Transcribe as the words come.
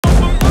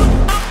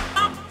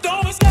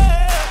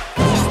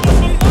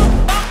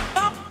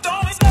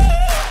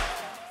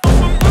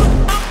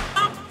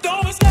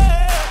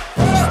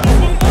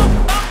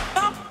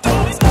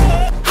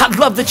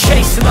love the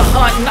chase and the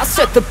hunt, and I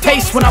set the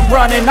pace when I'm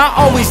running. I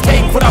always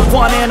take what I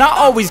want and I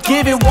always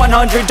give it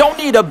 100. Don't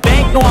need a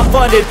bank, no I'm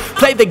funded.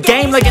 Play the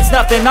game like it's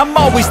nothing. I'm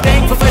always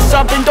thankful for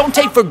something. Don't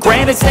take for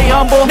granted, stay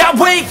humble. Now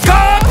wake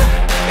up!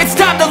 It's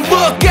time to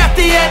look at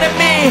the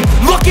enemy.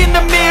 Look in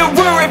the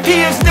mirror if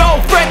he is no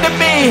friend to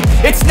me.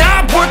 It's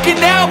not working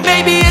out,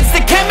 maybe it's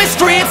the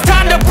chemistry. It's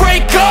time to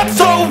break up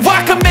so I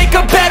can make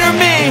a better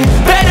me.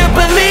 Better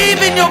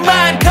believe in your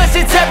mind, cause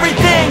it's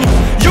everything.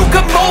 You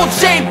can mold,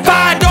 shape,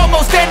 find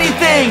almost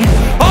anything.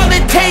 All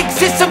it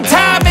takes is some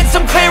time and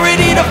some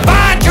clarity to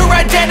find your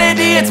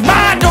identity. It's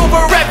mind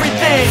over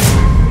everything.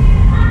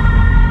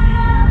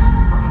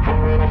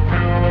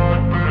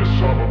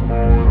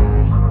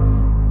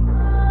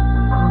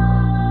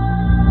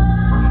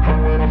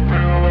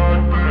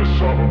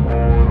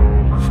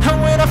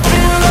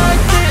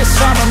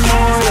 I'm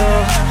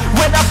immortal.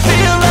 When I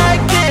feel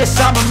like this,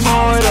 I'm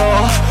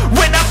immortal.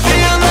 When I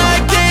feel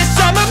like this,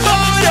 I'm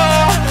immortal.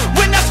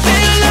 When I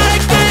feel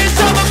like this,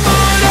 I'm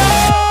immortal.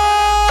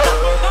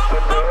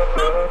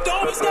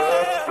 Don't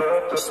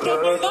stop.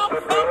 Stepping up.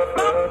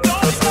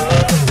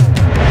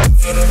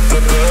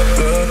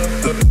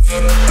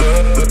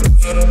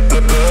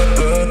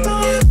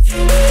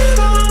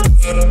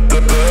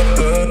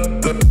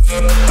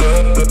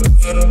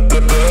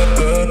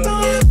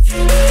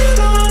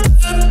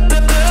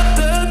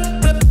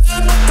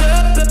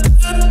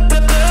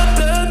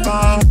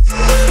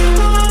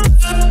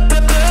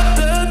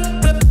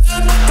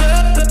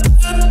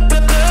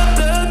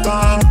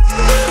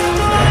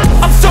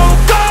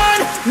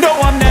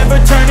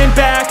 Don't turning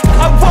back,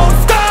 I won't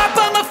stop,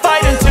 I'ma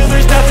fight until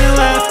there's nothing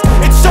left.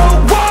 It's so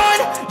on,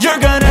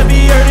 you're gonna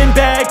be hurting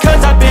bad,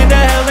 cause I've been to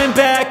hell and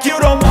back. You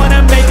don't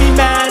wanna make me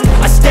mad,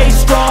 I stay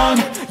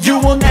strong, you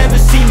will never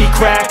see me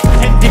crack.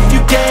 And if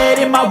you get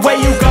in my way,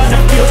 you're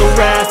gonna feel the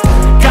wrath.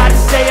 Gotta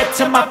say it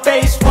to my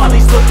face while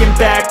he's looking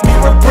back.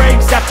 Mirror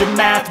breaks after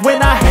math,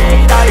 when I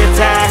hate I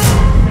attack.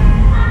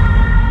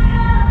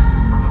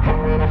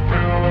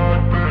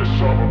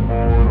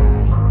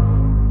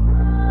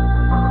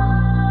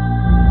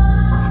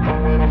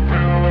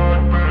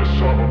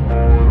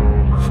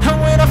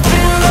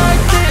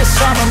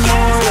 I'm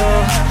immortal.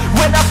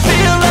 When I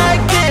feel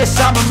like this,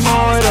 I'm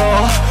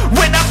immortal.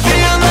 When I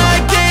feel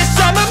like this,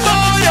 I'm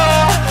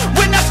immortal.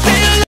 When I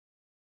feel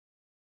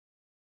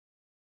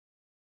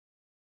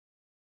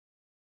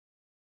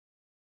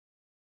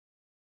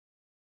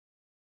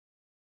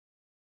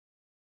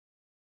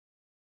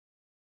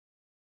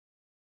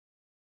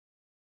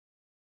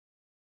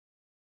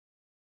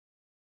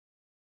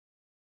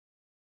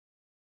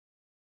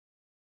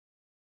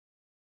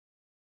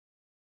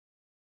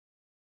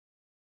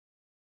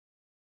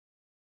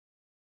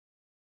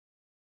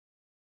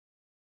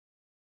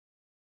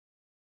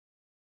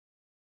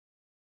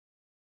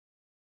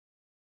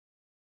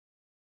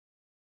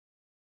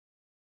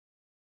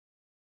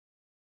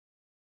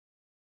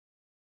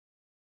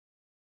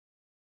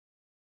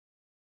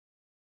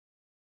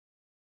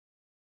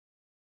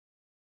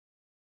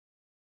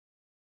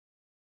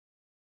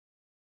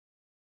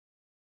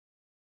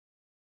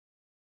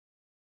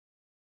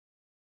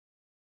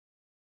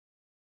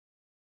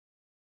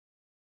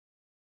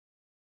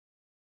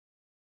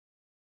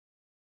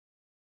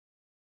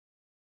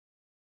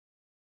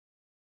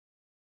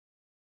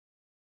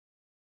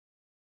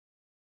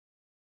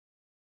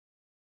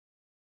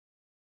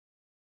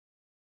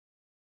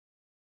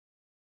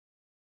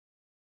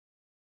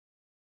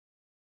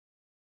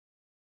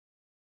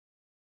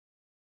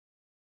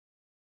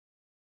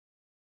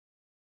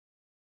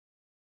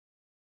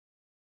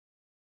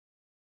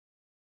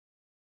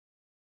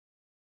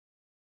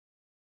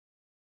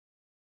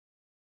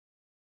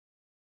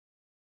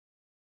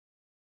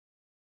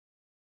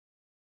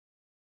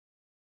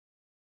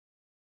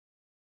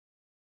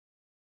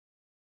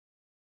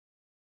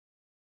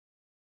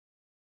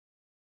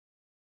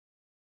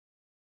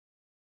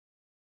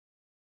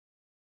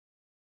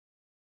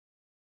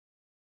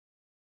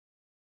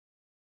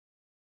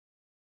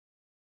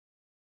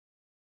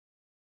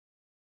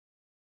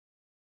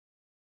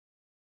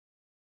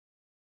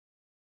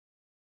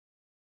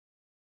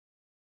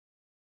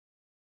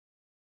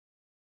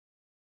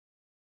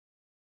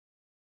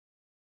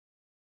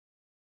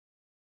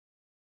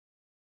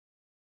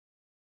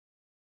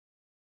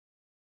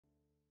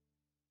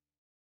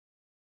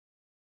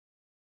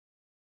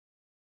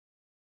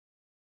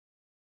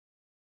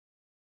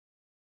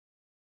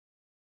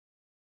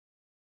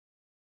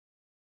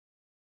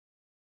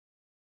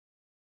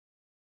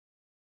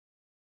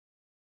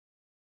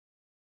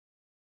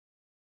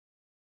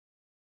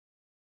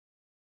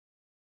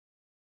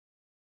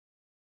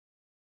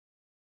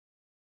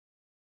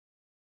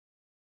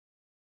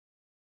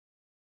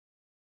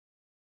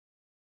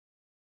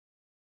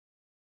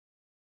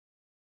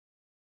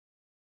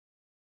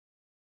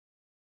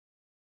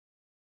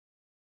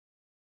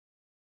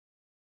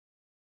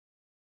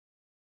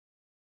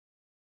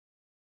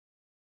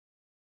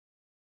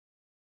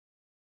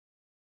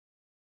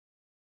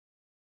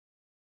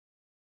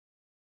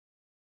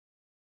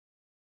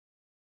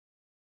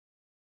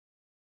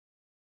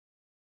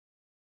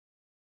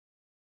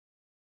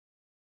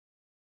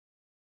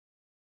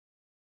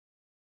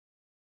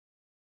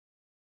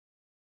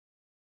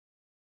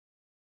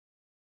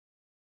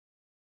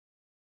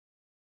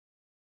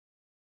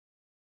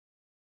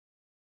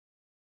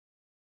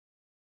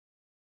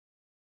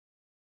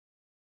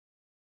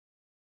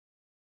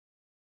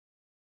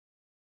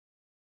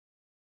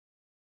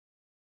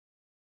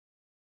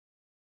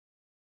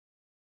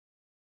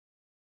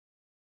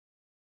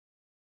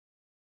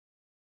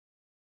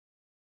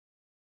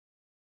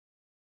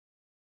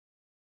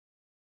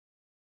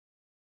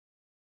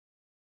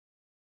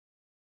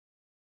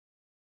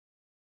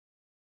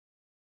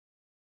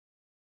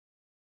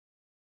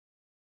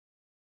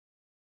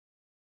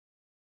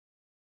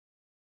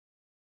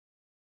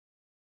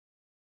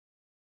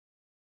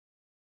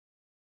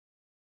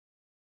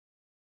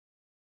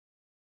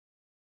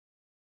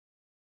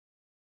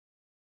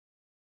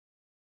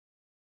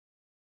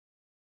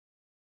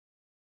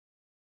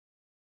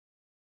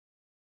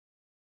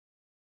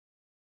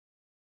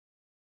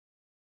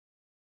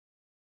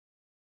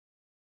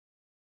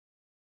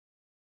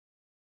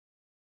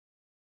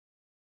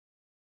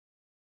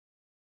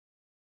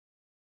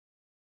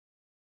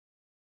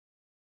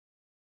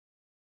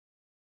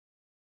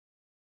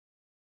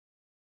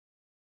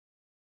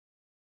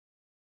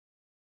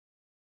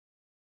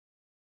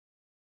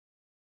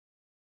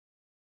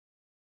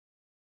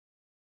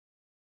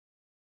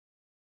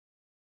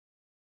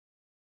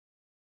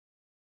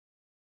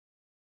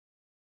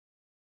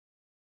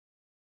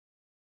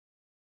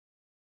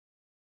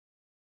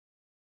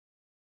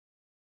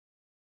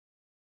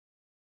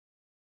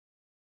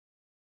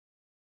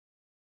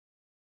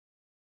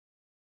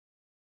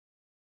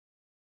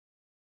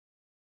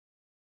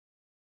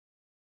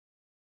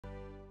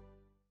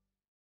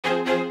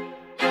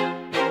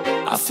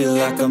feel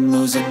like I'm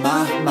losing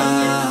my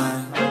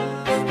mind.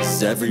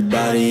 Is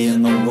everybody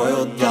in the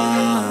world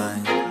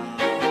blind?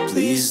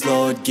 Please,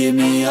 Lord, give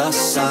me a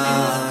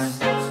sign,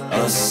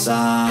 a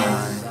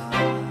sign.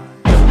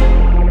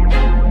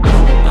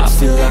 I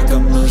feel like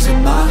I'm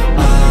losing my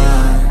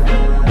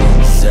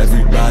mind. Is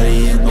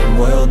everybody in the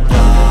world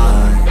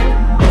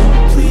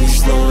blind?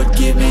 Please, Lord,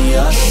 give me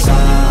a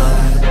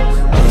sign,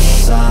 a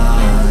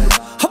sign.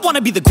 I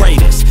wanna be the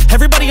greatest.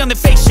 Everybody on the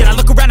fake shit. I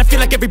look around and feel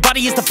like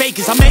everybody is the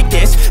fakest. I make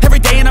this every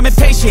day and I'm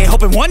impatient,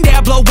 hoping one day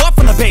I blow up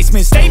from the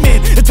basement.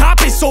 Statement, the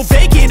top is so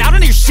vacant. I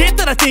don't hear shit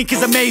that I think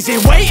is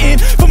amazing. Waiting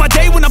for my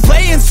day when I'm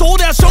playing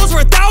sold out shows for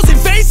 1,000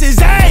 faces.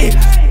 Hey,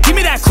 give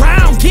me that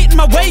crown, get in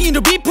my way and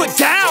to be put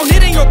down.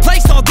 It ain't your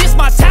place, all this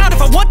my town.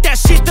 If I want that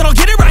shit, then I'll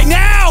get it right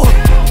now.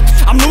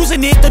 I'm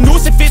losing it, the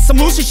noose it fits. I'm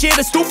losing shit,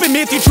 a stupid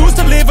myth. You choose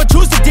to live or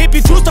choose to dip.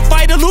 You choose to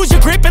fight or lose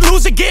your grip and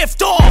lose a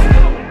gift.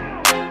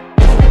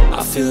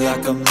 I feel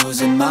like I'm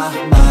losing my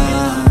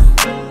mind.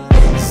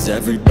 Is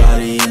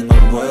everybody in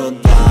the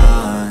world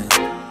blind?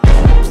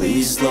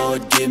 Please,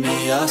 Lord, give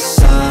me a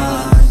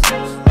sign,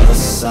 a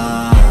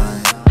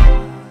sign.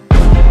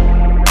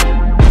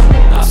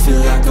 I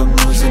feel like I'm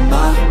losing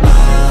my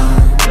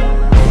mind.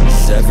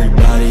 Is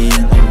everybody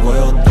in the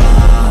world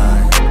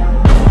blind?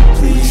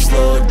 Please,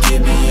 Lord,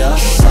 give me a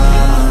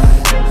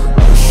sign,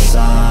 a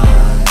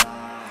sign.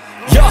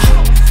 Yeah.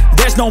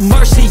 There's no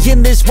mercy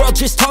in this world,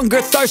 just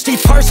hunger-thirsty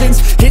persons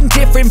in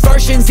different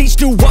versions. Each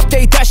new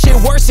update, that shit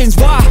worsens.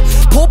 Why?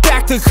 Pull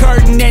back the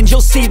curtain and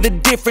you'll see the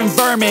different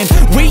vermin.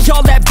 We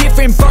all have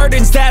different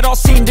burdens that all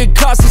seem to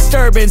cause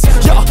disturbance.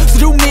 Yo, so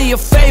do me a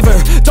favor,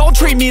 don't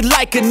treat me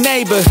like a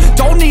neighbor.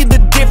 Don't need the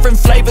different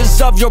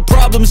flavors of your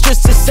problems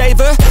just to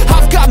savor.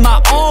 I've got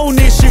my own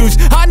issues,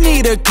 I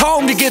need a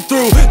comb to get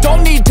through.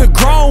 Don't need to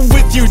groan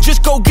with you,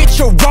 just go get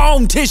your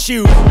own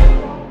tissue.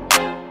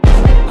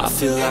 I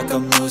feel like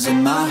I'm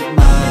losing my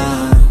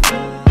mind.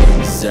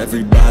 Is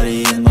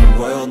everybody in the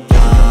world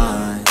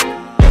blind?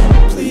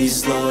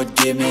 Please, Lord,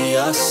 give me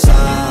a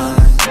sign,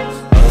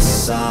 a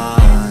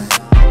sign.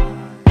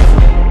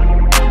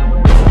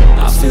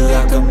 I feel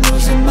like I'm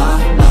losing my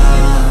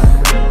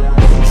mind.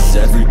 Is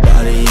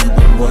everybody in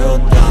the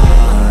world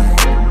blind?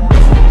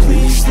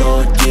 Please,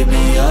 Lord, give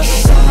me a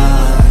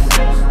sign,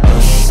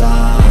 a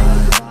sign.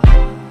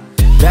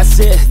 That's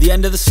it, the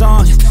end of the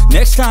song.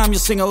 Next time you'll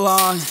sing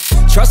along.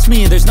 Trust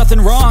me, there's nothing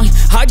wrong.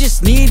 I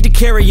just need to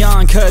carry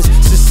on, cause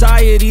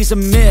society's a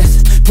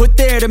myth put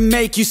there to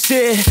make you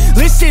sit.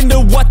 Listen to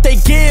what they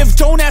give.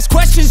 Don't ask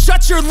questions,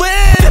 shut your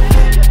lid.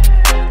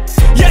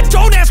 Yeah,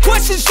 don't ask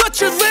questions, shut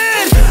your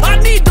lid. I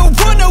need to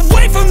run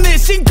away from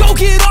this and go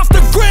get off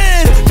the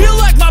grid. Feel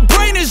like my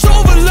brain is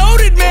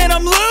overloaded, man,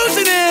 I'm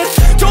losing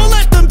it. Don't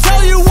let them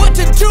tell you what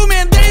to do,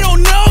 man, they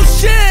don't know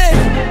shit.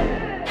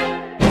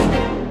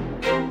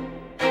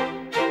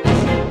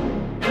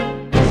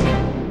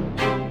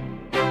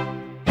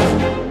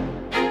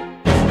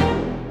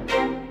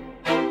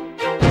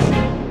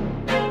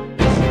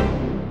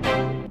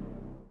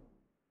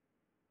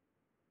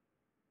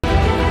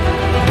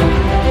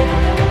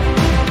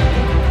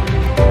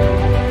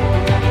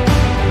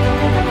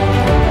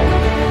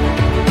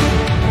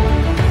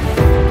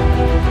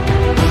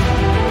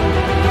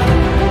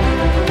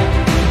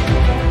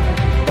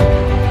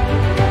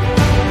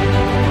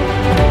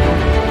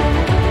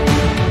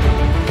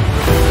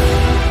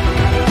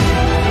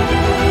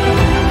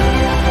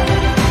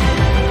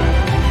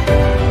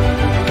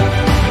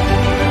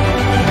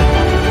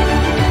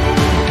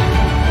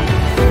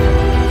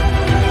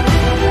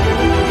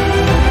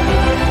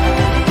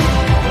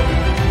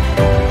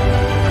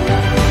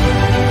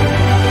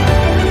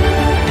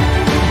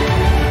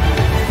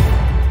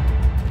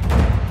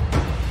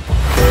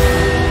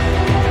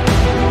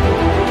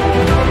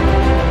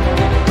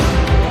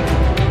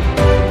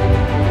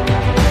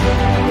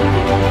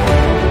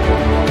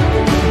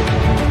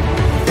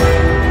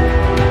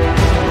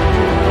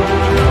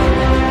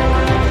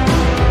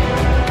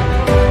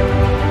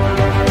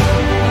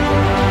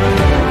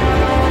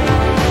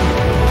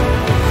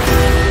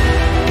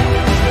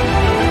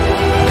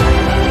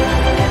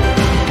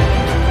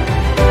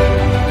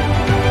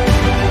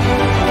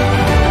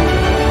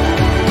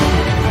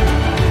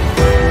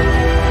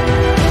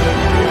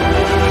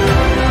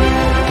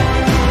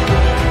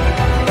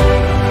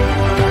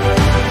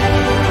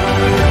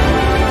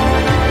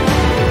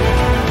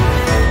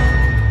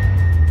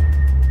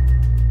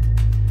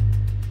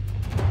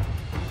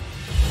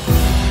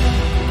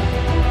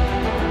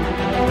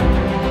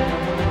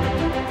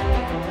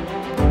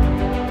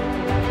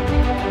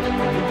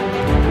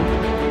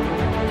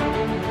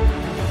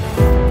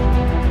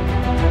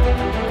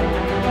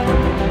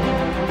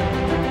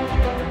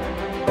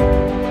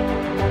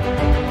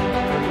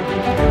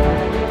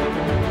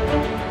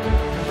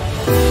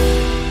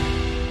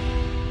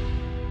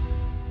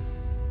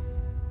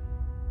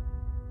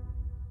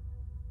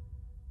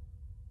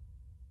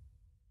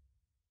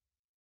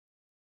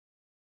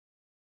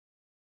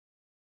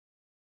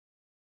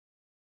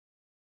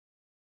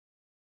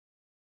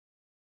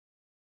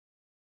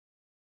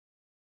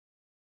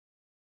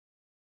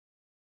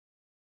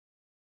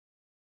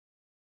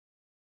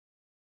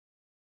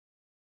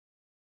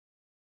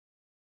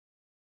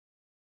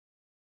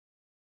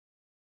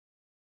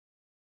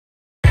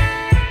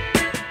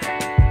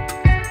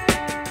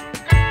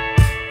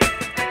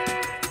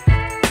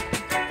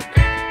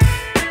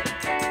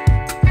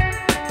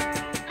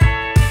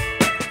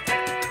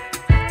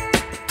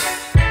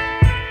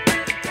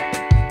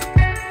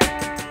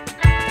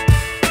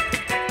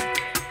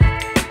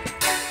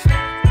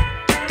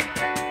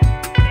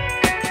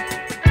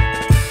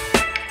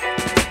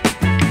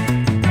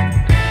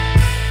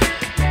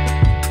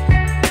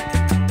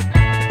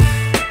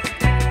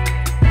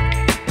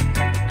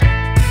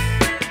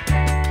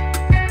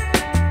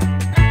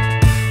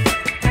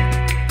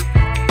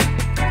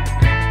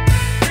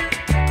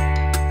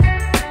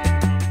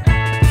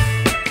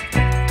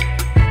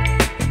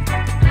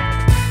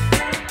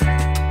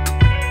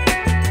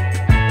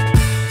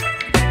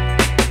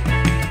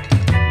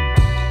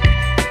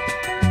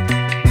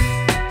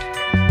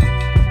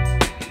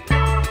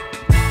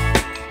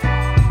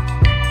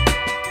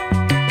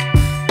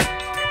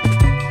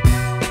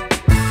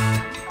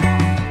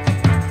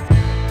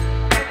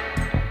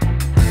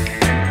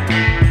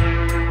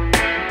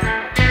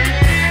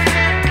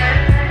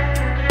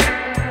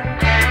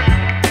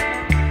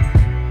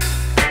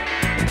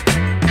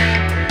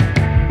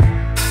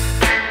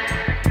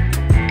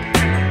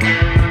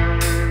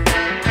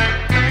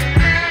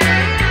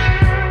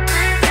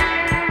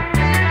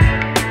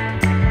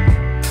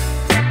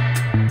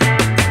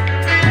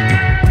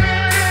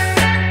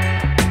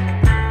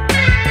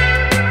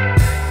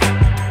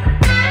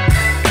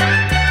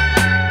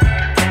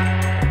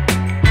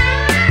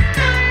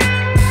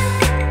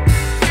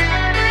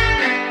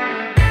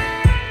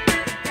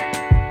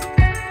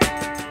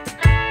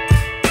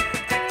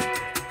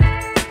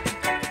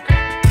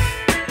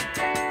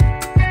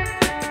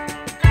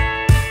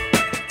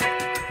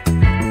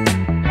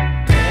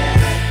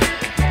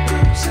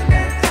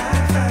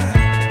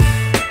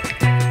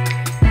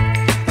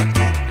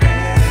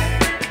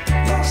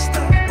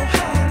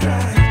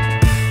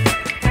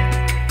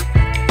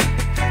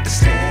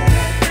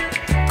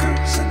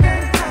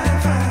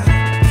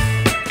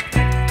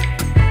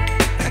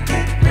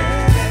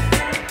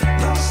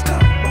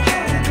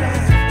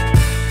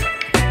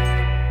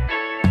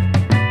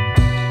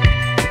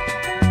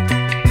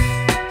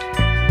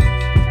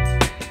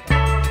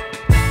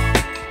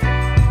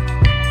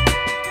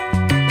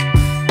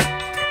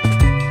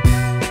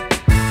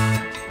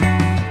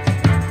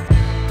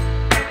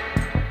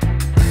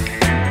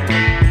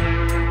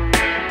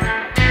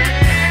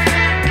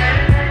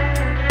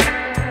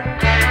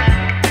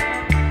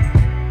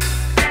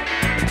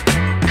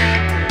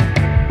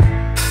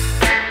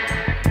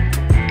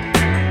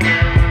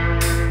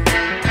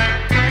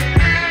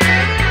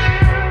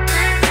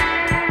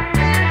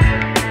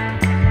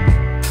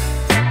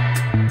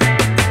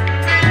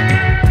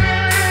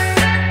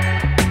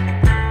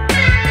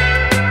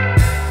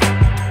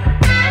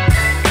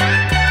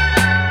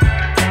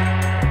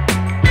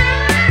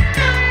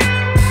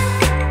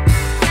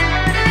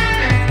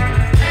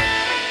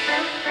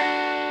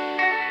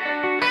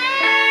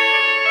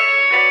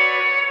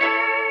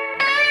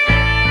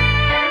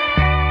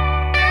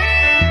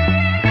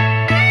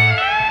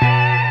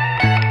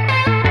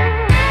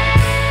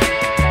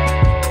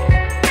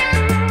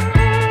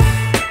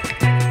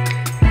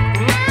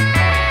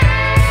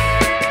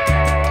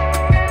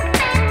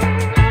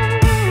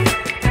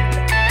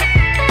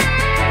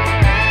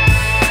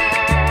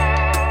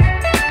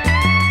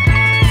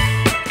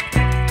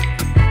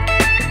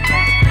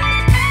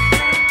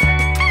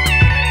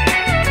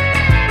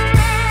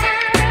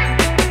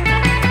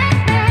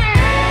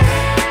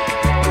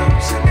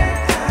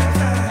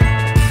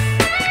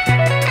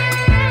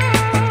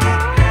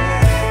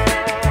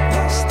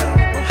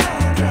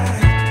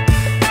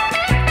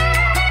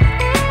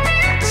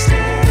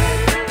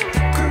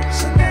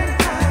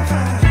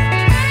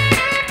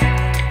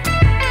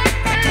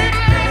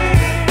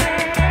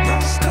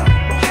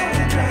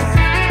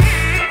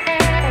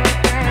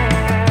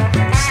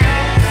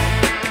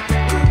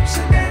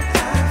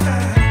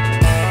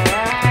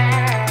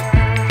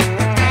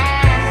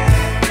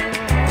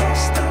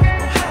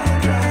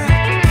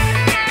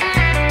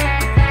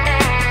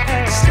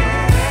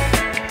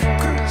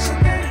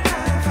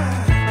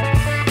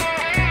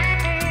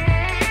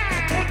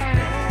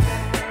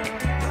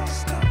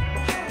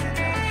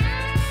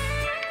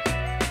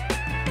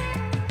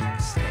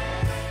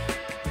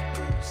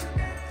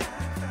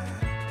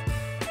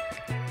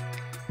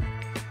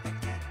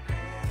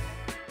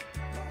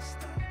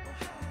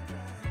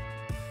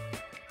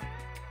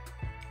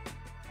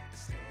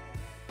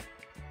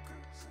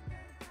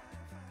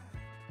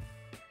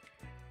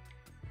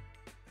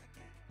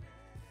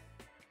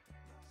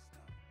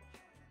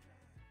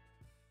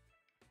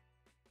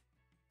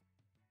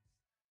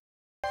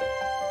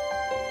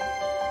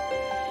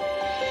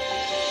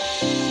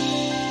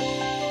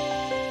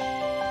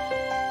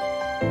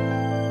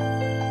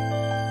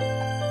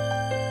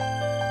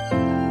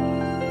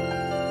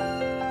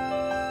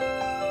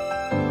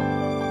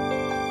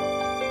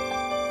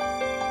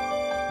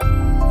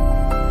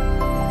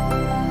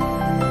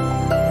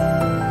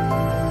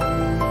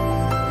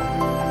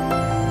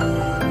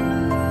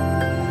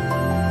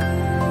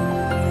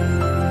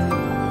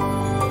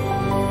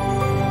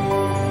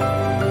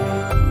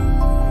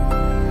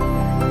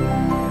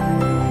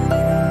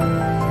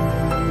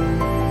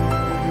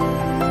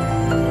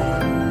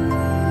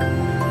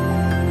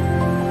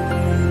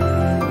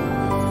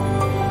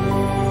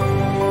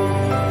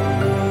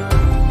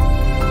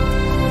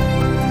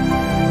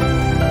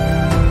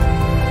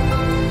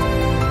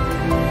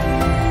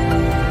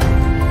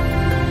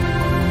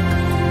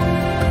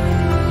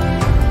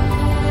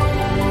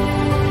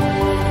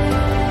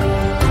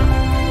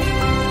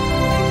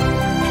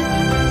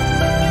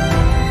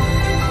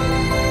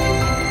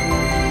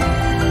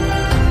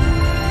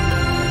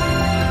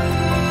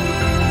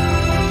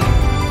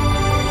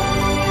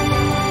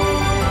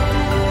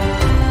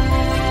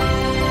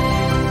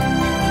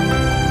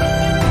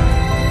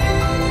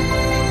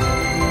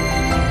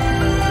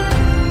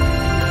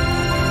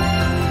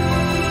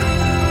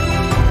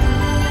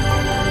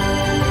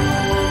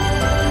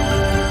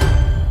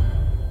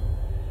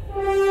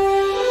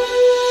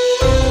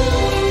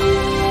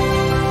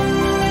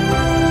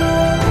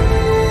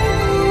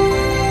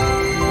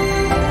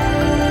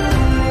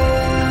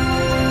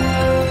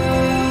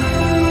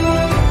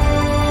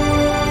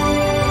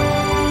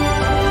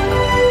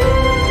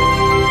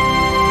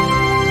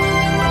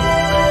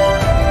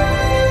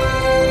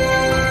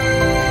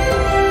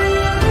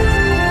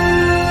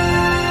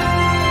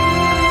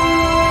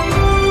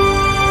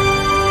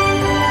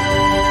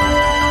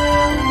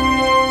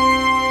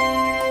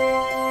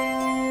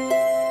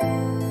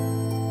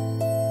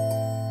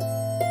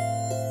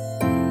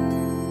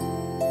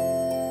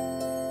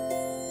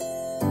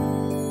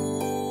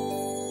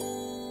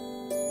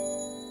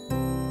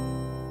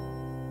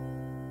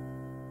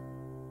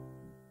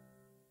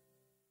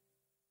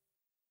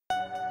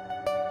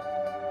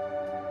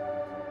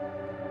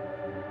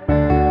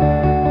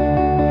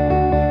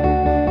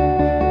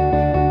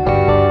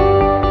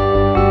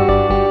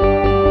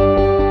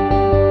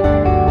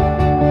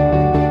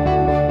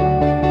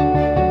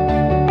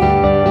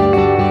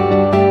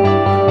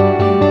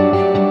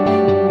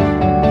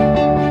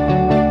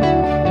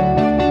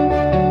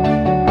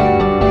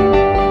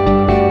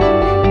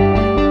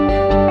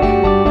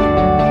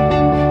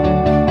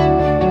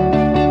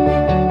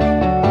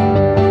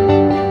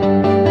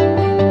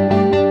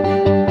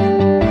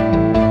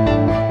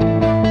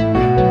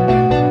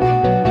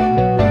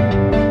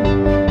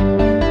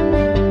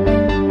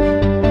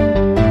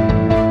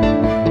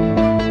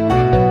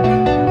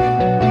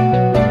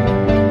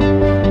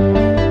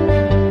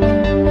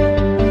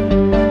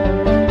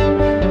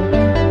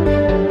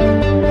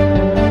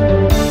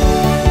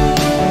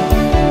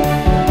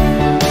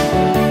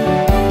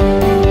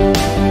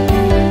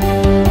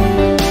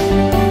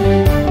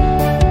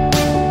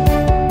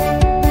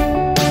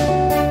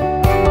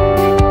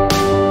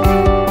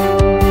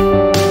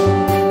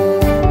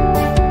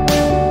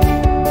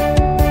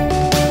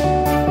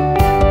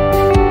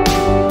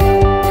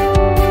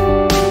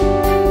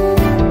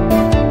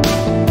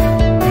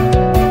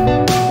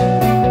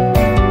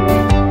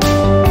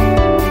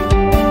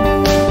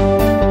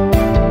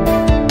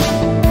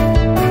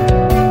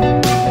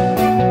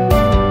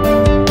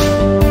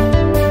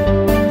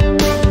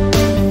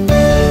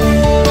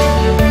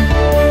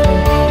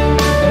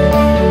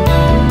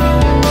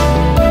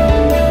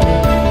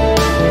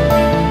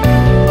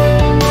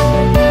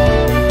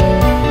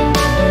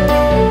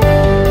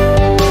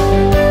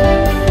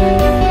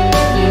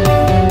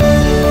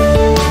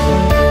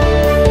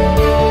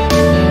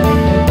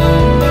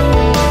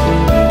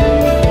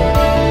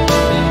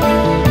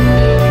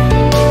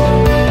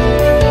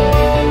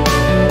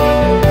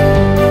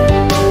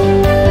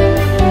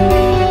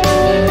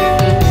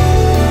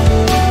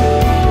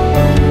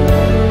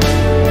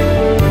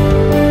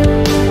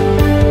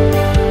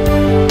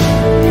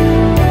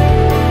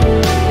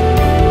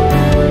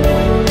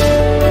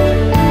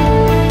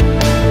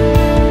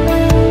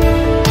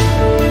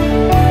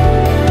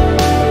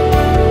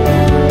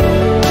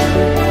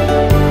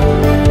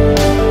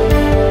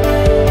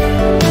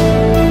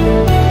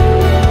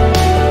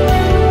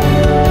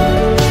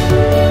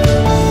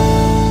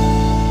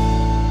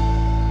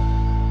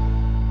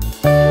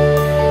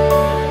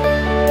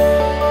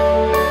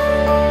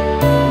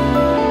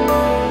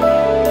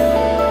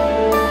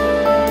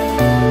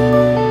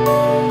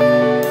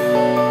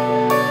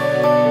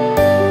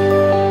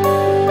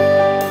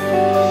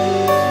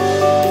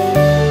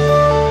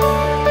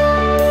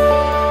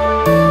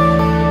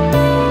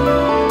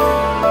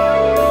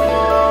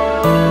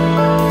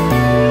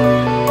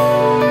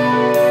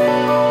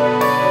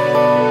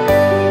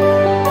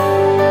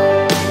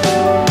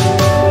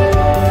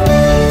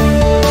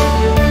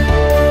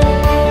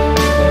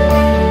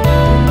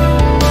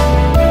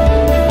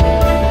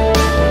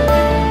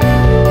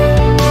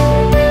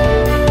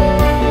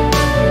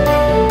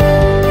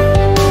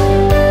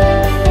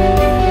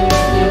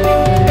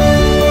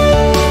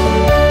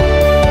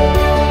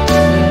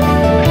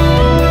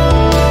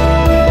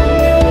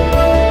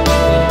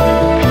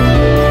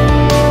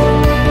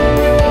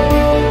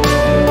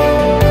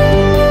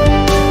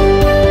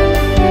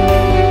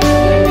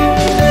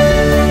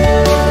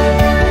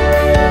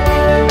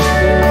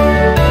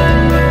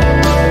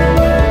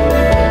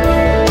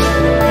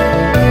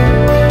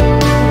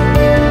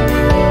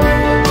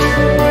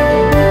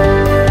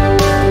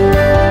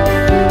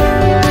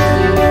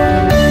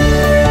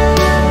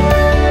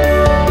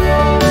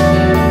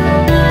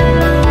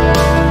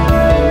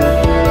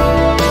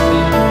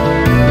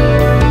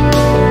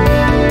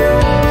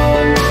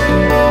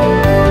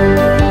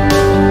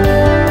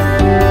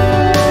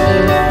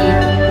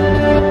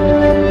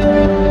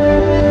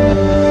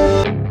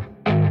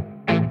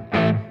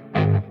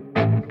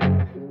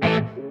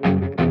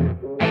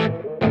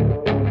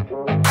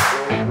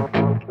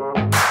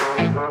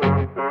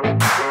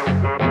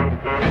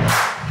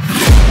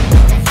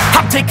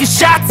 taking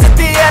shots at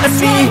the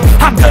enemy.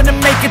 I'm gonna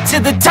make it to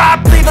the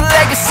top, leave a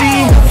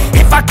legacy.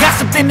 If I got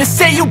something to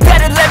say, you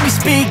better let me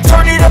speak.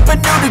 Turn it up a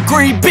new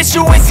degree, bitch,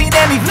 you ain't seen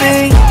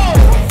anything.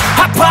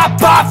 I pop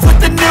off with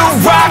the new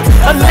rock,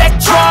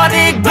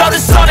 electronic, blow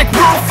the sonic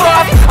roof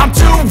up. I'm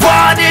too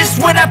honest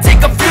when I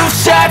take a few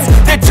shots.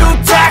 They're too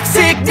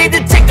toxic, need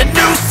to take the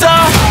noose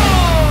off.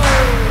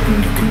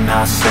 And you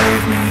cannot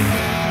save me,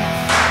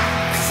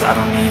 cause I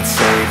don't need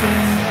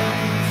saving.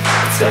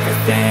 It's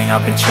everything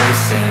I've been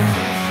chasing,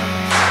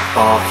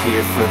 all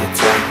here for the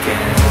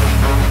taking.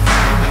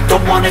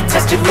 Don't wanna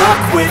test your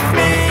luck with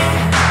me,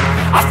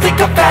 I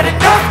think I've had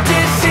enough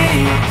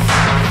disease.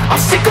 I'm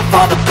sick of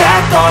all the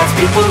bad thoughts,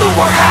 people who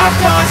are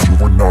have-nots.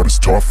 You are not as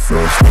tough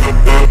as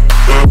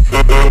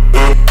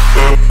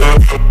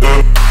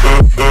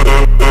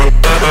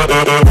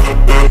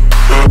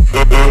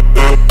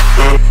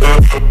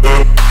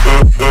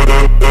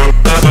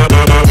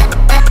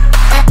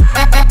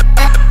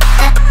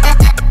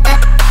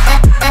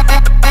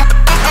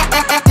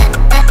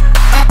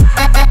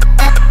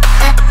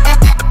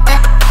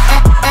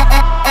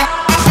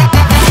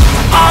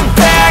I'm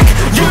back,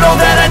 you know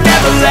that I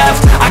never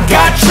left. I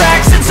got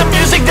tracks and some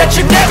music that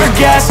you never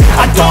guess.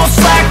 I don't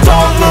slack,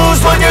 don't lose,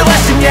 learn your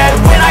lesson yet.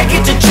 When I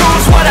get to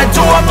choose what I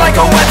do, I'm like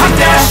a weapon. I'm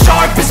not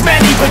sharp as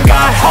many, but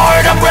got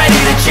heart. I'm ready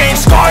to change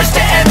scars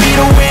to envy,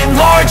 to win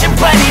large and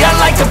plenty. I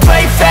like to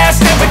play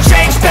fast, never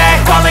change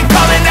back. Calling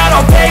out,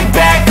 I'll pay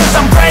back, cause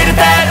I'm great at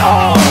that.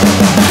 Oh,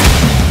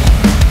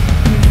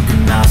 you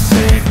cannot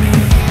save me,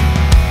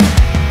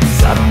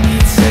 cause I don't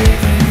need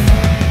saving.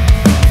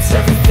 It's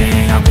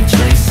everything I've been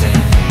chasing,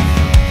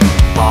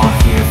 all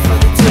here for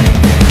the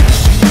taking.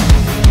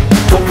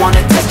 Don't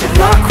wanna test your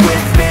luck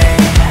with me,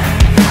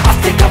 I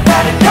think I've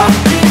had enough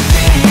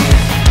disease.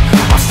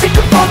 I'm sick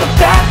of all the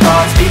bad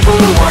thoughts, people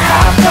who are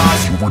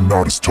have-nots. you are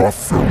not as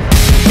tough though.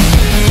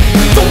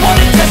 Don't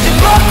wanna test your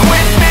luck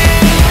with me,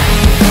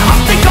 I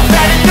think I've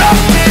had enough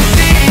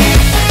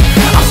disease.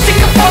 I'm sick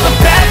of all the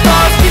bad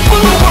thoughts, people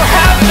who are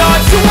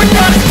have-nots, who are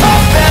not as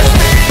tough as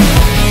me.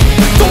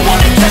 Don't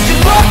wanna test your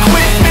luck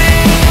with me,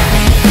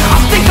 I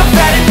think I've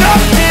had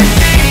enough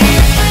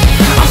disease.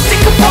 I'm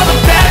sick of all the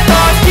bad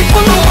thoughts,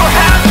 people who are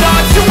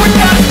have-nots, who are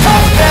not as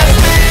tough as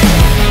me.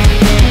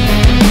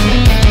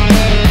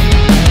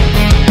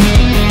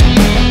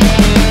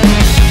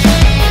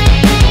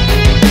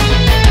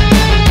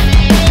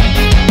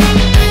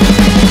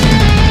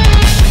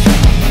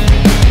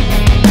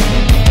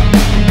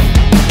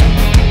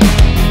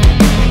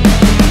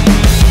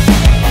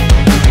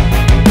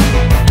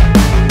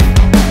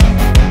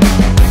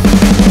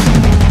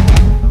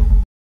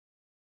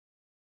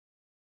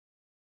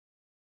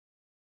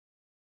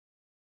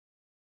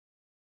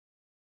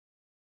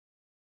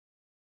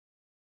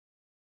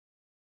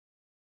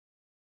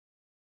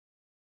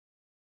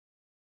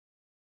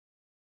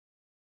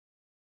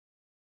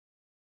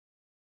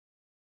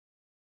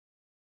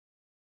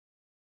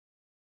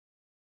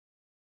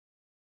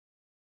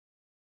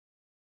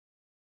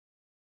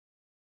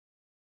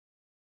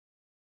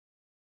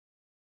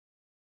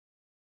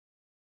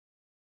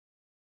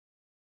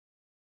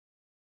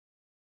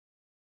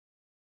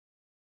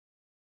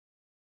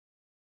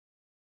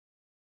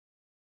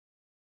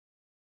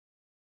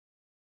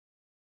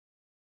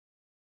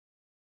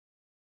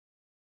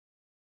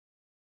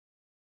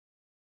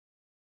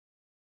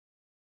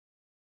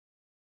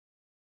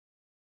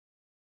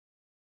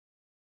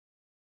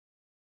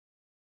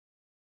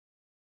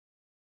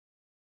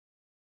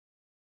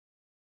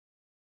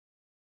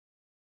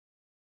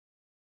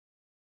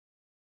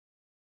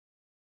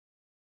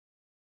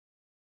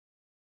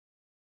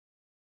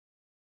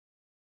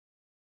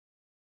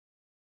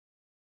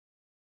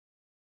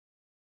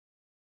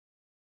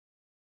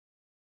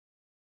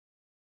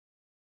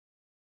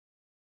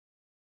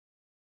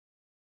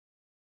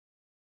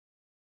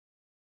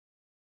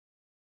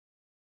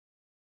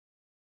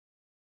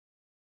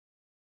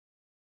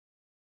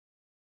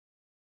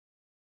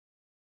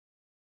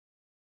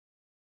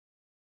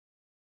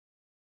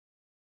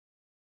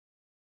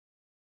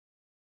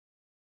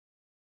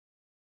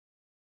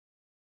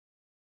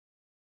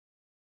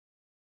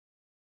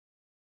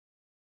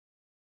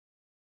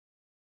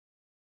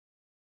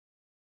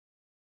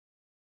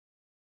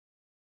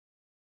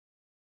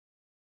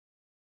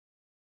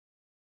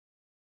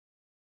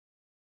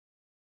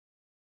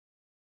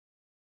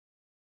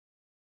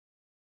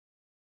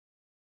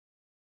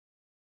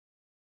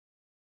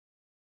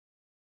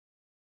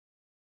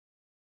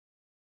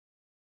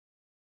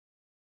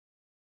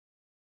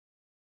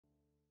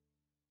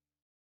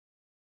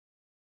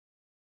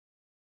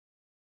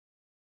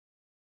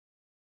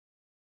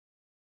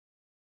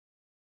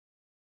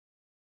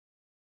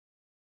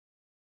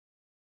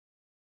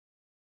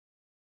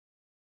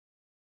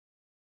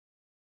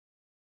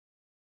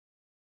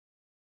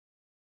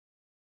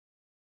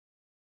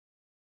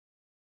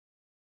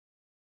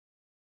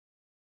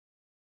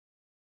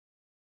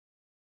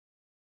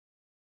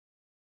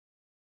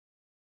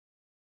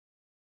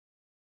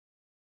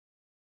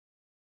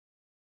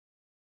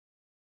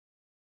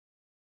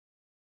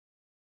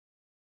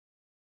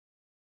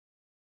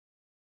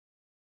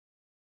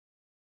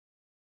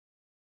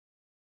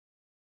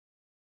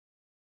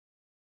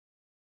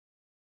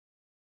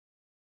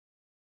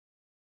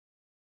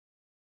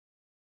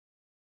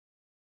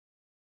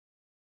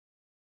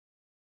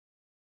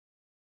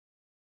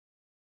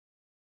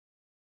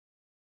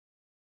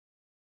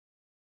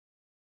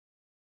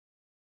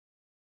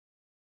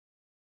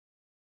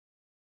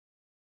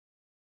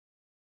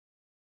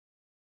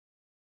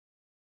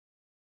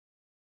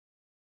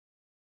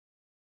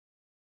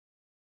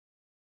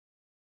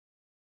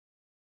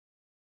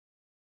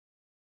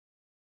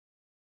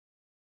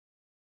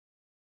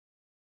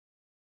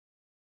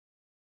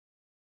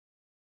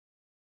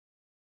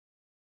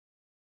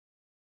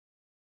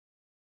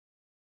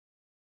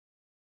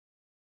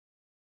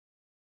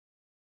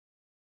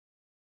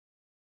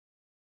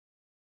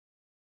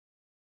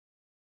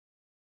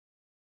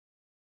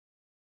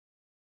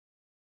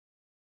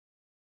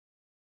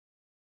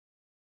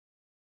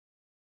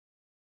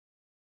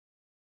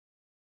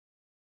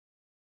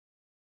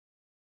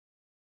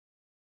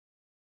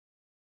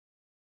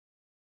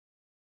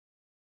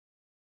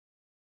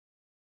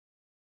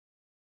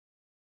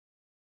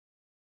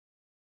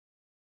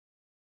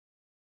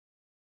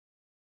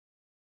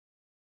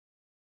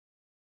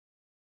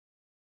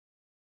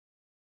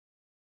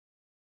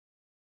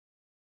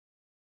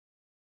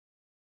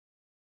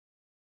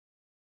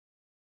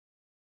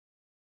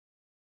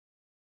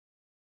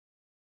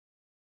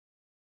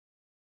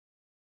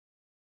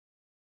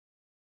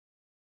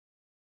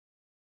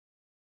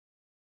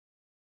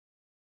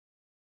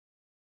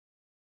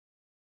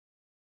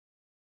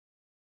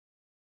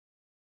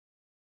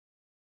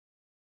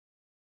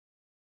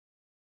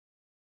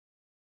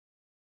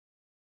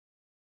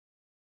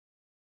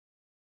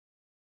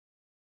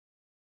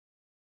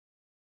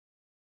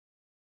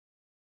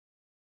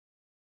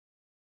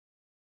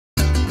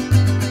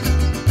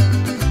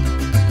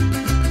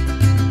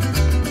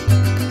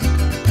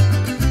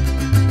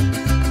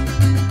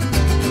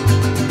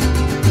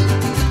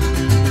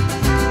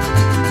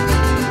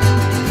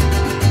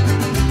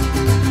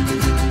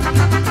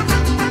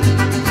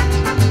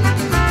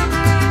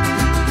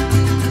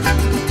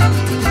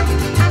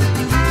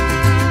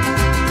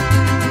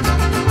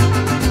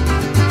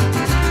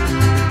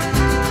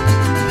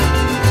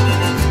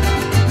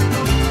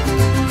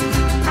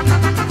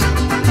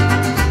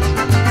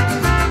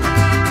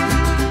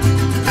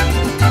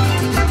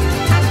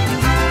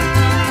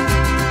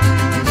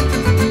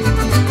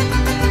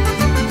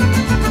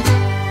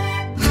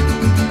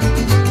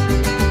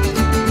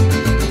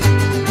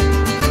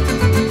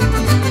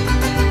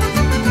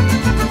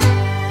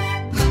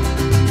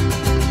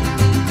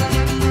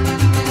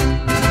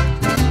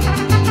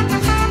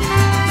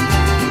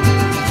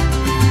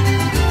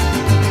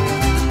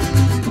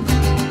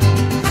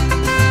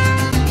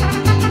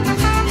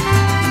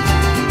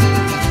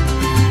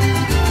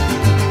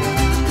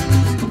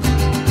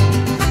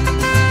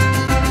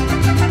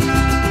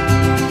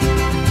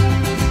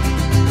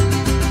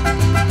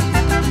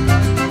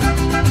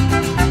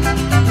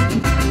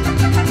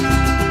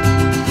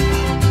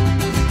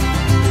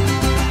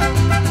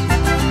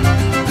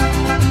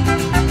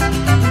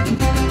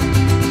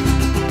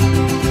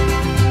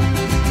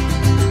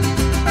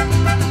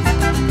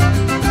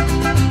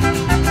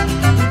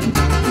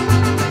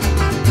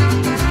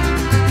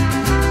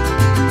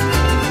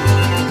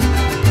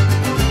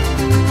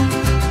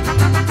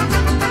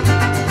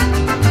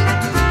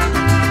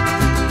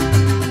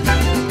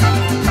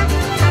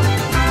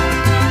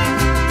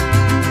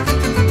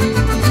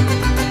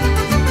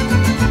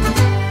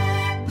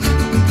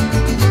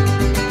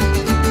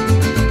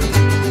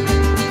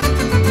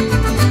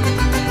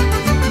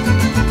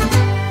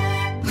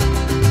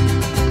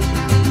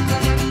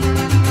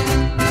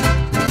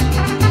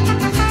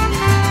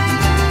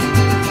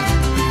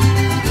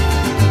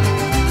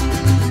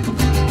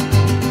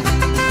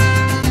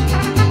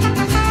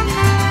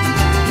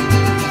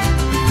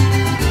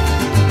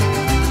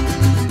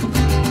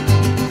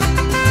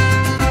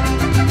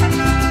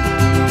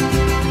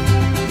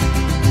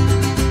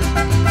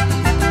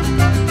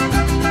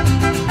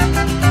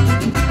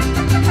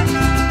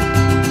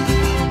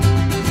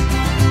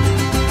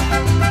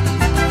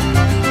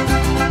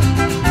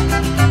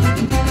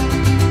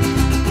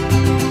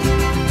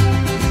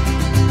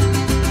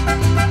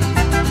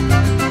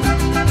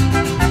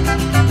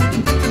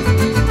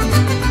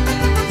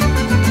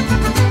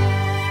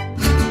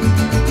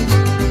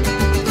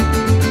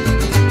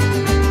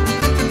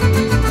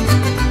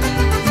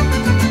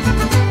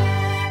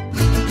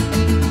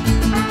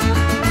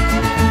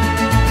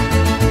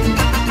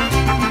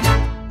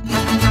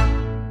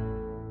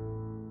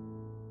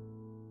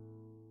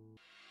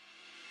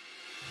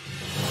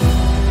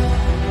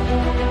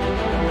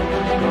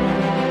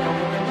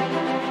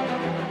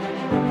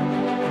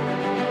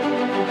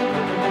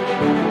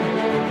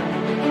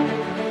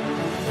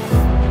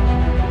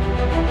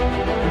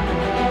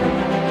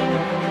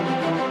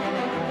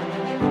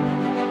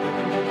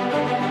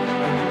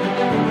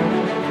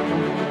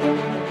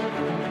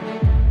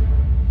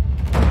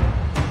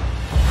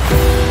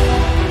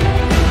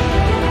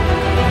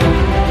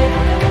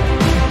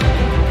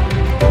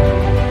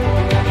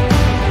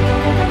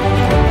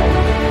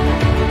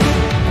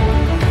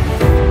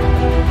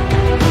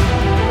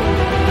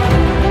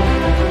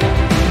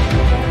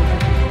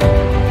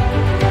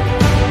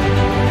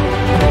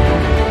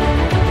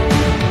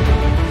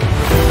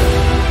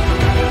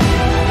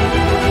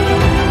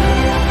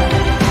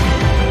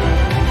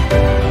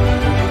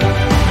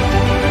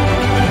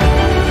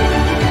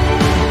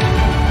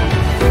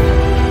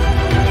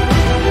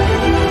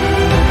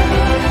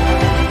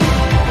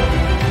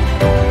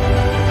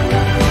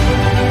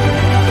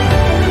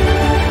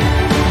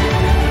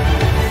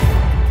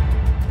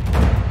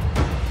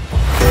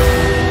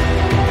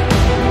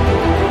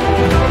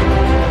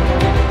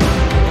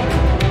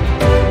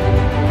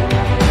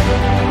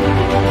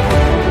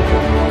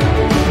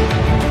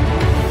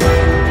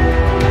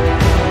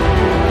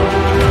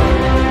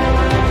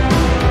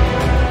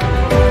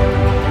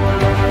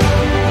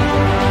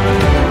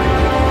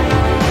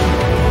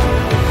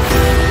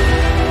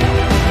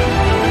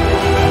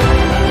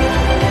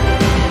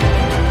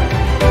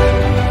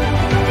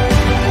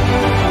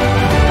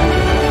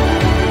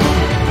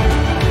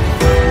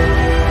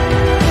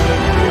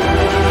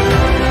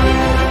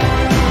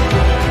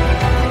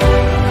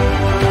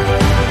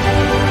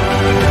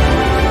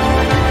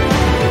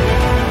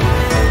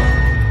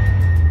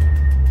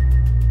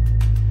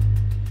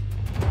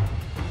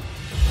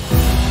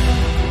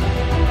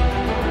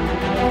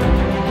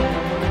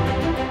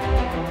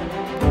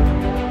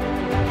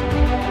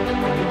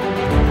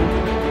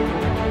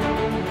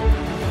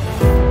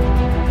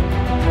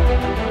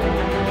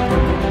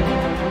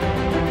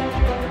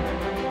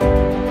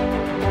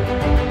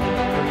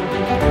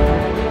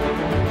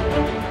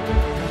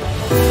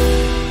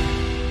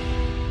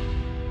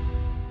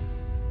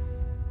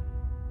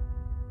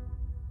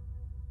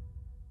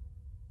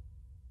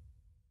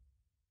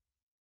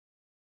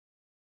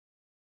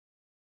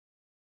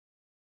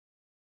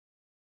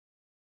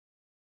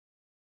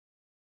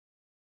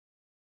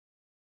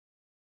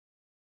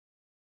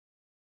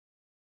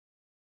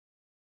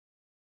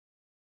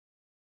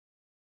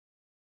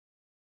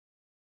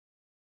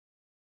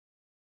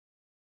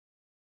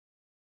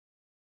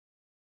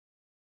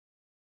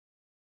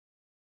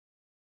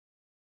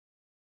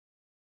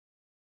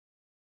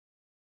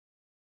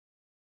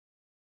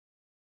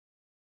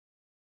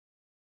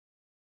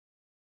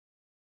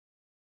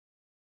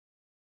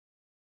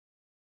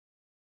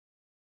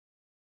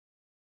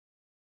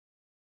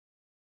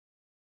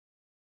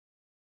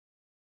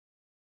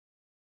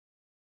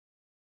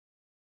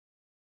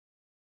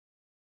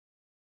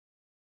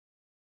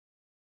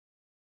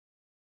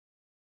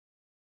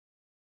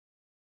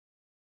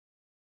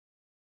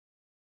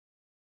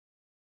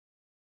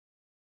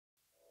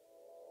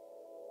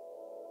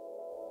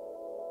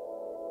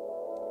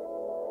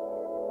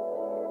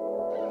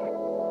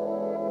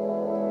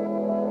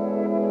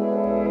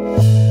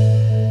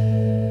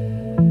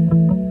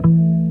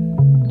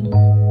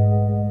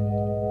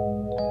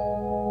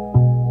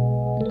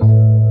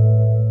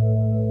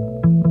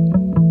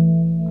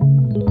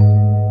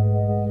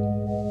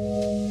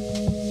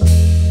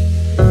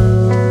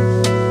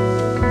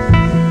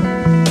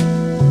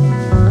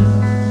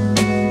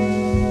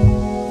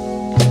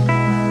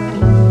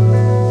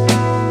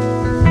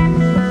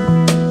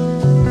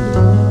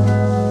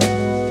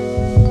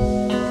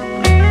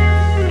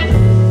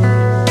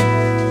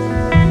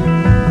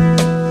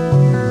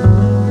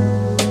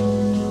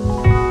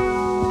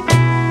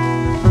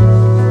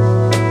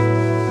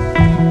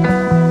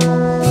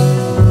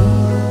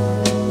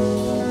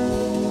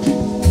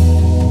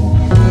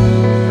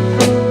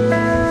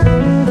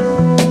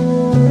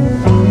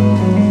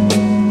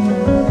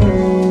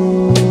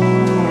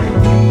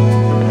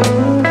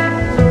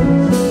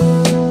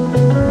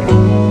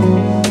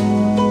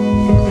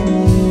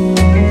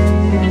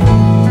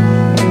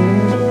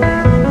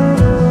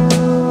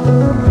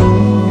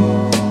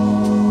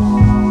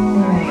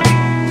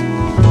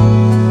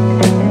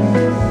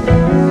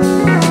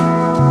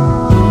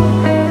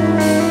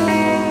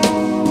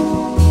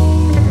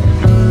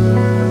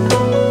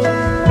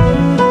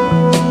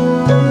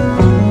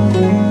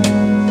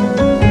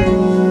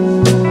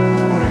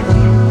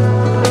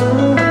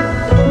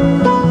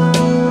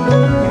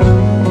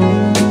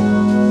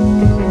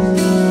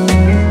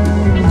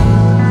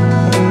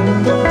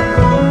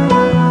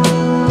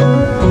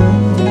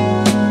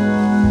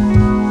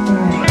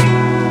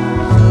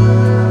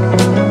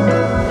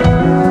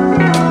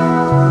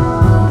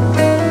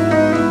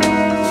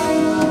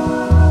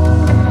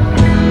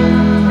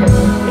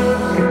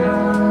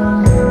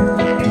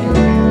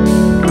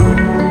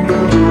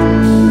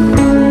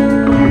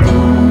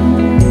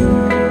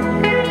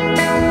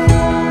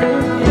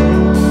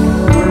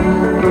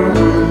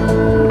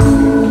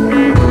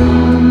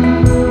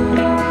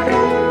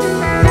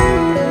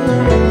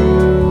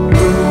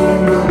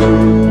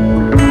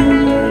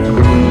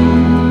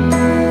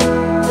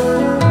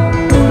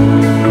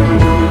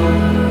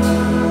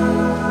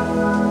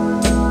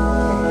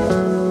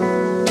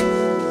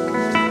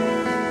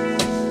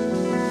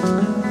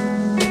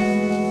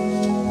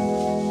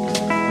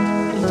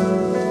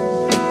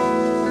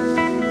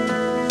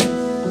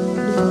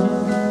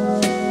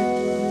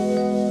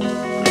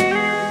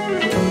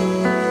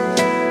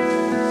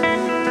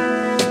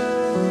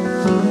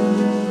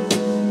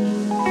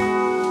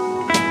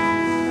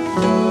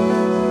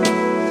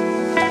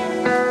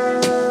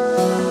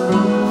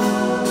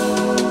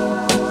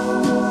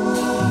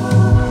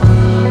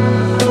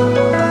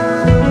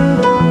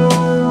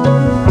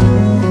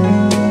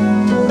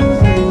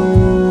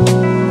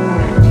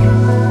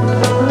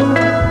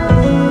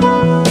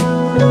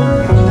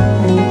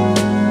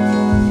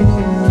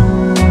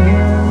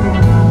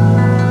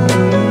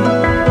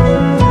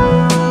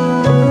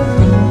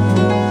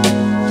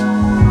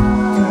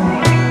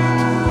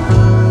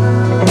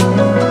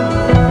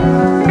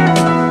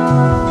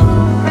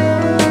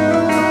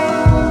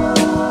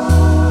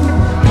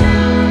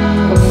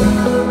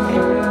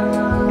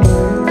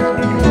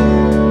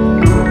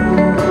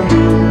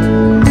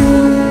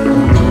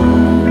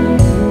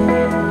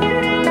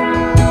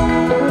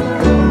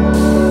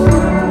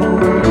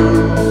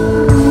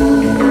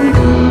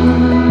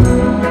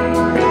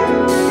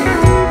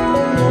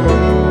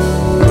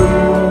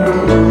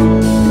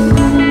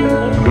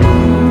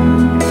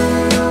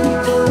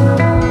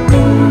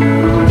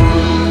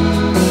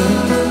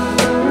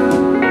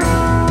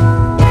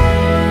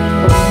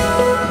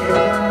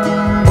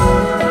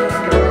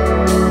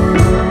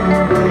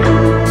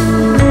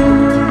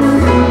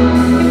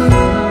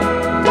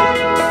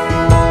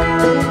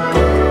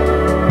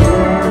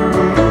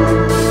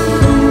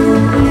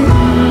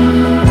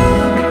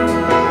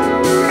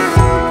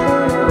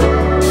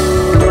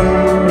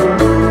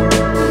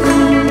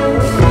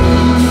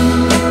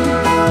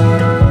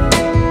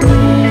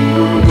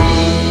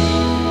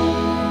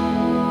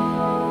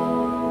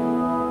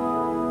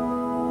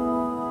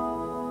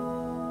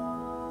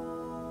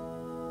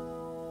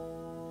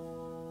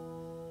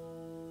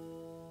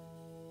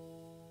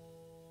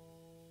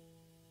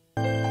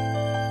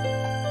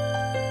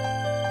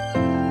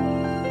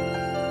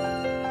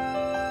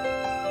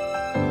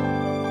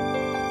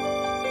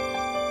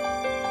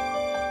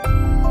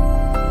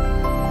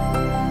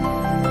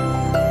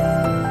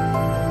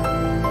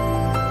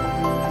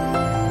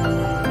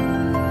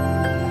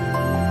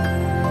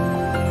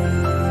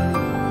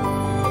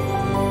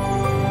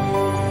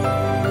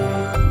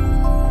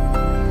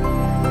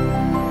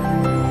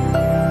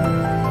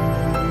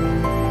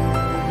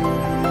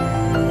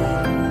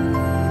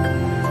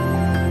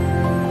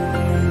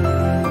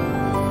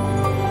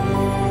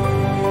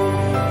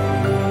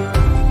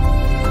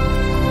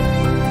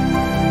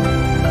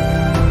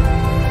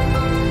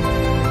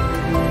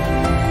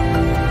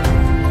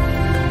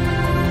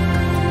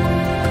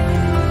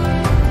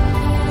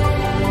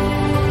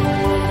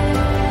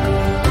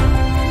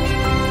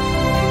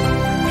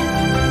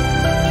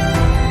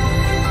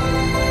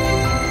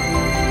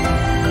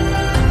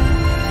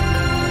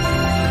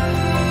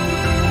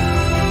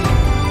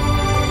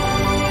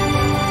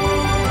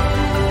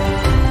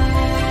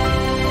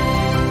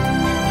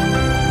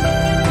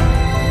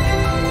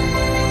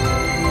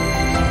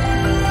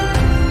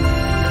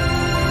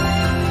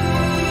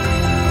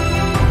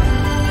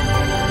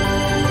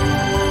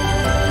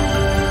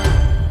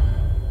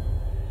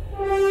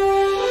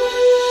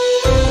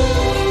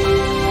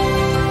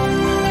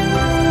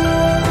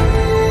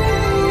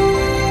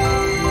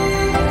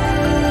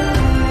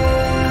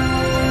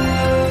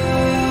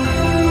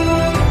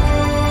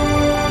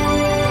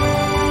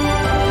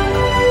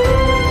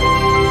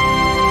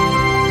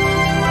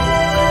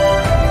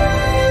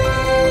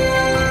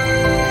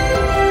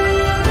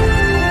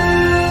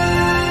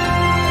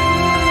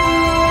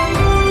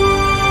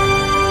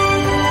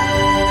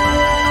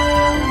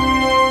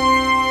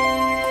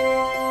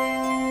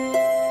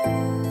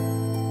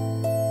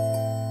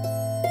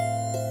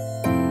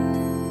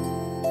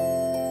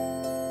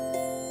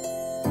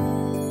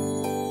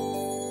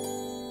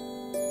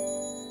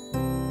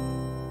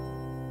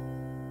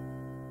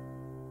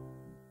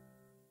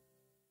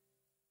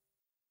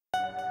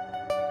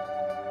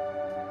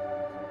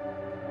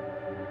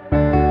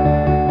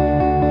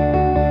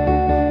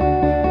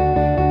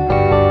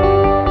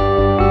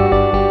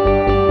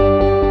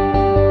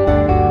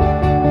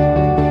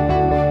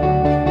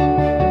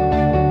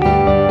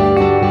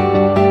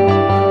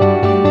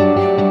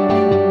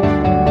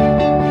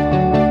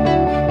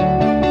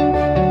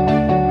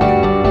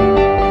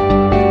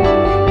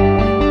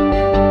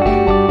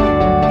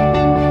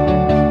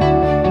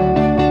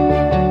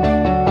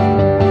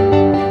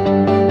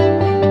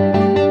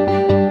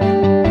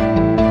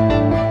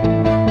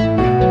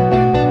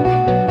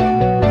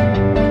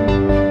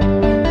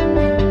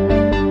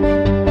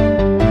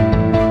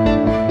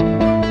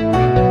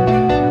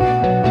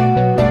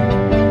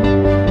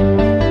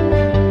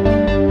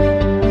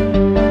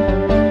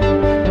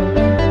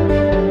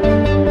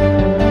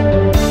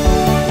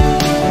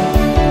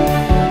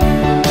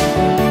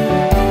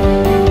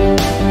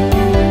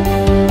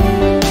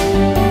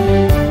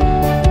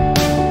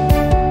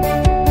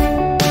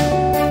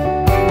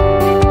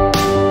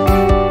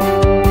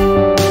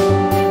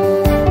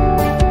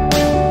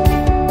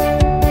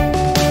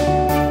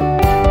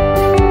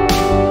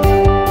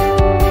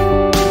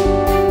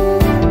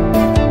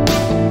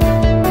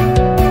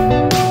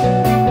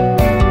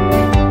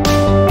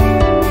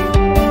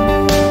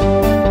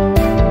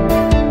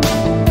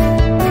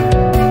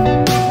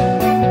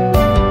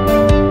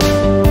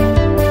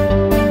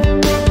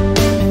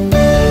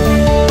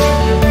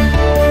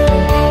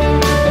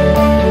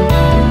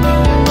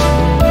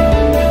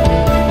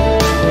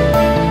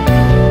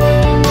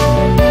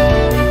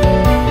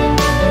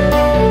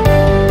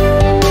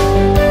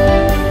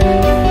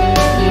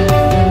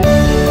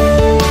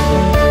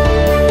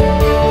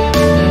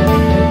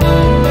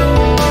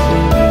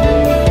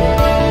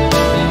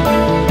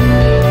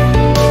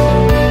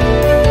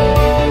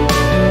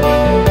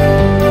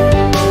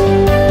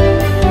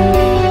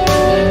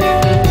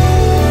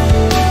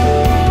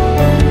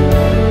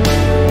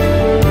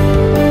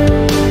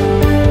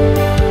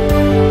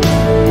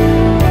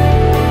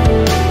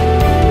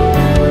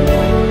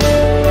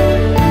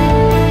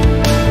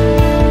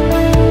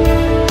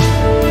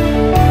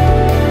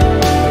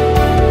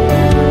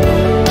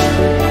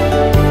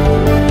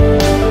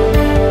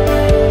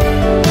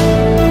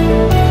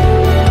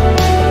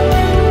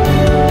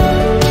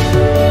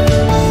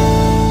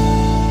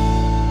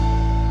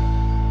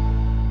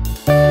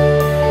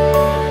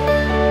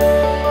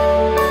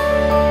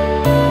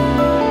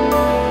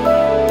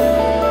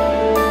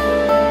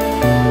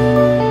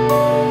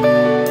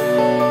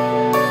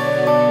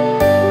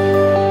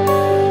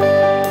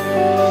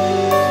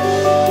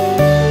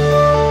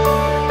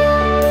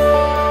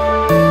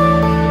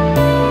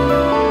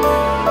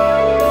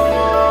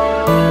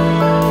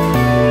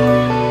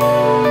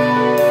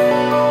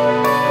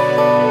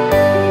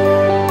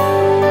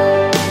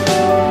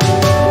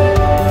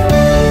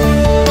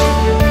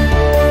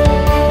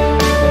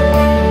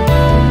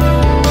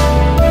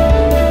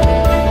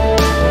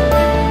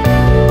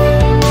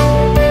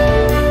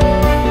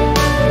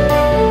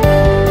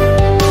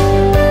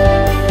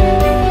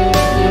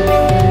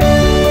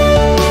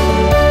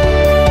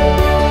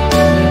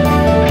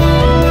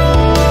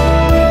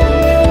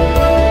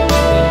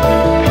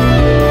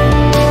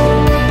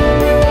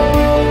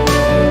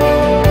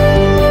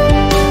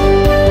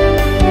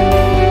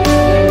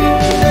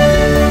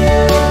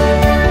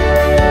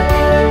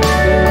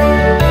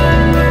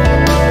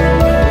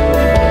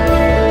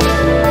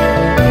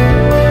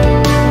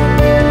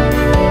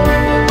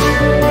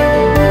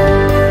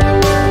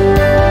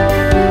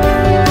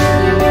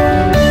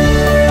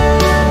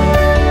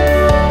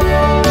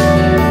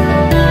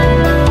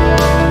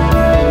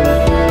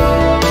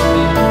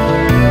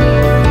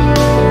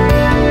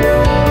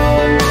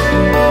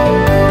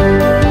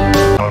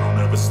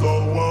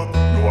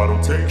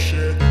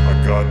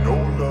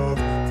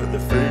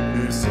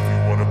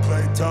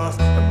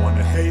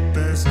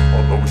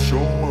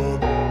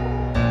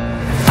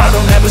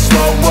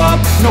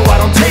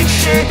 take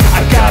shit.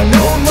 I got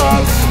no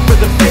love for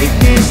the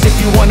fakeness. If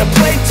you wanna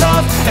play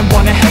tough and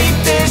wanna hate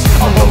this,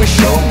 I'll always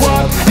show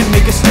up and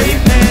make a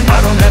statement. I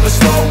don't ever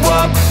slow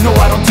up, no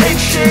I don't take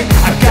shit.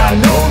 I got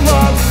no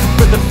love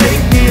for the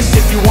fakeness.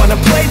 If you wanna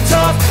play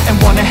tough and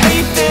wanna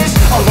hate this,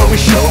 I'll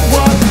always show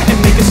up and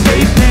make a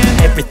statement.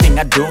 Everything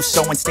I do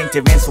so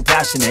instinctive and so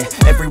passionate.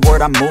 Every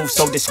word I move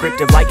so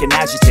descriptive like an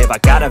adjective. I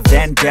got a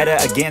vendetta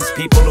against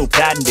people who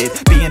patented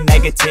being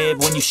negative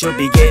when you should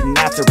be getting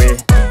after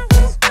it.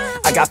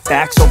 I got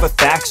facts over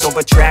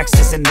tracks,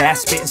 this and that.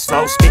 Spitting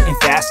slow, spitting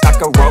fast, I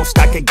could roast,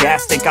 I could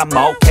gas. Think I'm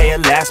okay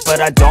at last,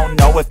 but I don't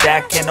know if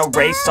that can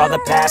erase all the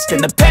past.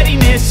 And the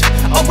pettiness,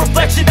 a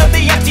reflection of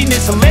the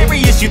emptiness.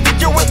 Hilarious, you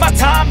think you're worth my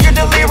time, you're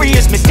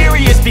delirious.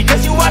 Mysterious,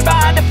 because you hide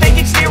behind a fake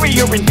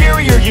exterior.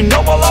 Inferior, you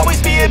know I'll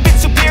always be a bit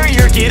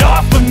superior. Get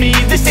off of me,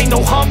 this ain't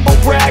no humble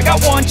brag. I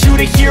want you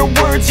to hear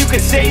words, you can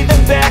say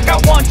them back. I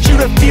want you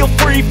to feel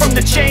free from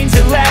the chains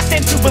at last,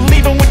 and to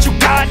believe in what you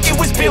got, it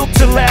was built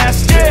to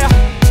last, yeah.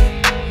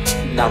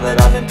 Now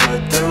that I've been put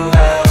through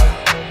hell,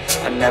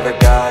 I never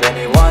got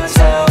anyone's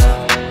help.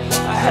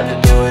 I had to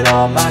do it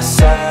all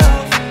myself.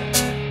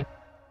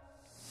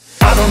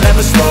 I don't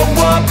ever slow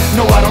up,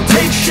 no I don't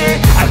take shit.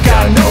 I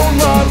got no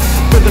love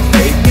for the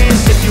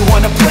fakeness. If you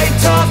wanna play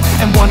tough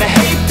and wanna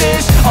hate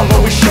this, I'll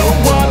always show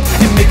up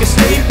and make a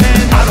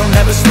statement. I don't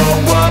ever slow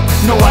up,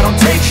 no I don't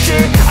take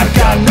shit. I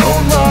got no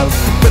love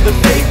for the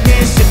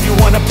fakeness. If you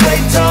wanna play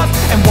tough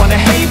and wanna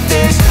hate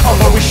this, I'll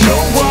always show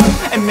up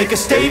and make a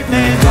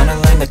statement. Gonna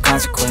learn the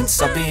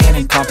consequence of being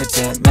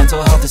incompetent.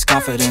 Mental health is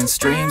confidence,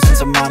 dreams and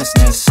some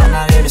honestness. I'm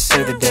not here to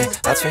save the day,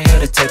 that's for you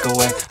to take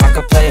away. I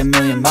could play a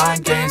million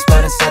mind games,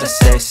 but instead I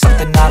say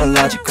something not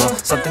illogical,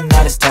 something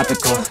that is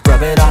topical.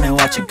 Rub it on and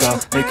watch it go,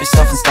 make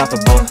yourself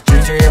unstoppable.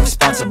 Dreams are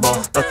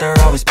irresponsible, but they're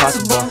always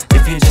possible.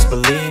 If you just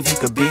believe, you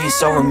could be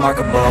so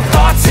remarkable.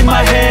 Thoughts in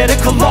my head, a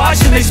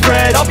collage and they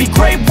spread. I'll be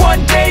great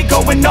one day,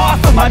 going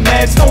off of my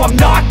meds. No, I'm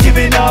not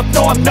giving up,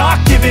 no, I'm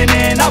not giving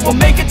in. I will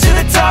make it to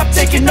the top,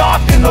 taking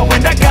off in the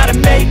wind. I gotta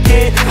make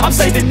it, I'm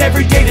saving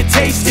every day to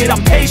taste it.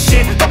 I'm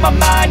patient, but my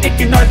mind, it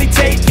can hardly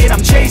take it.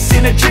 I'm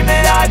chasing a dream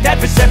that I've had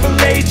for several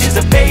ages.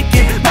 A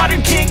vacant,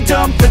 modern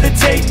kingdom for the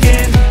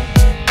taking.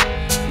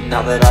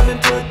 Now that I've been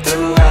put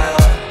through hell,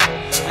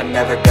 I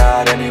never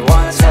got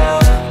anyone's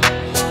help.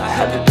 I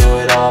had to do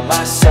it all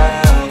myself.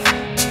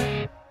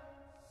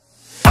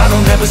 I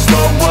don't ever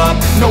slow up,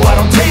 no I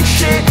don't take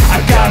shit.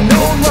 I got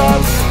no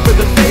love for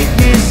the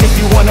fakeness. If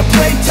you wanna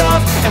play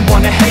tough and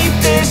wanna hate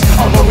this,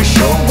 I'll always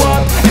show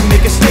up and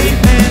make a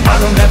statement. I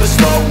don't ever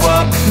slow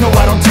up, no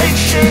I don't take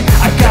shit.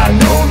 I got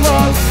no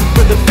love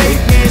for the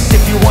fakeness.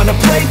 If you wanna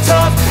play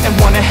tough and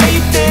wanna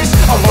hate this,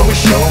 I'll always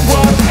show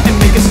up and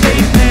make a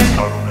statement.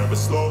 I don't ever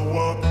slow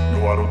up,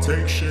 no I don't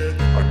take shit.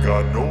 I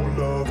got no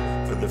love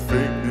for the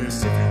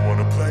fakeness. If you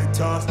wanna play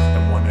tough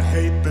and wanna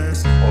hate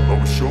this, I'll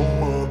always show up